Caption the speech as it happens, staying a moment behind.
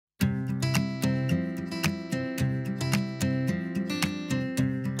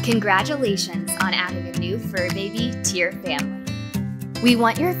Congratulations on adding a new fur baby to your family. We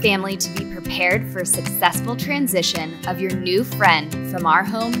want your family to be prepared for a successful transition of your new friend from our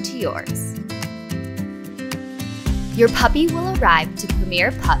home to yours. Your puppy will arrive to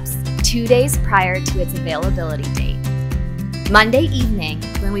Premier Pups 2 days prior to its availability date. Monday evening,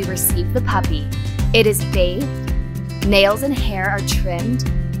 when we receive the puppy, it is bathed, nails and hair are trimmed,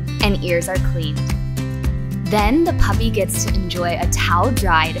 and ears are cleaned. Then the puppy gets to enjoy a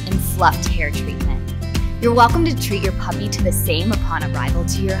towel-dried and fluffed hair treatment. You're welcome to treat your puppy to the same upon arrival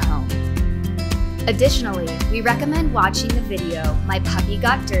to your home. Additionally, we recommend watching the video My Puppy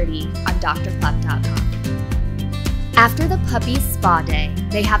Got Dirty on drplup.com. After the puppy's spa day,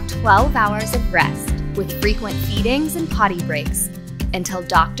 they have 12 hours of rest with frequent feedings and potty breaks until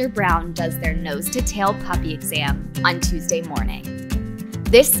Dr. Brown does their nose-to-tail puppy exam on Tuesday morning.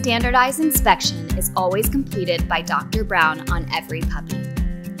 This standardized inspection is always completed by Dr. Brown on every puppy.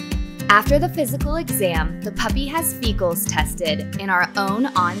 After the physical exam, the puppy has fecals tested in our own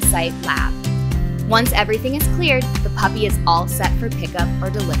on-site lab. Once everything is cleared, the puppy is all set for pickup or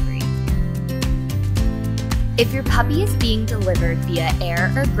delivery. If your puppy is being delivered via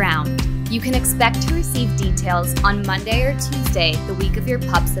air or ground, you can expect to receive details on Monday or Tuesday, the week of your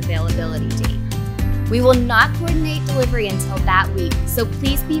pup's availability date. We will not coordinate delivery until that week, so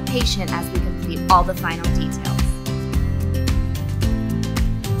please be patient as we complete all the final details.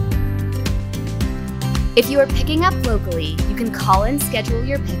 If you are picking up locally, you can call and schedule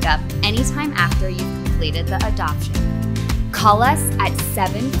your pickup anytime after you've completed the adoption. Call us at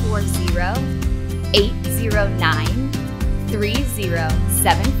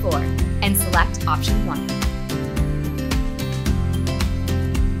 740-809-3074 and select option 1.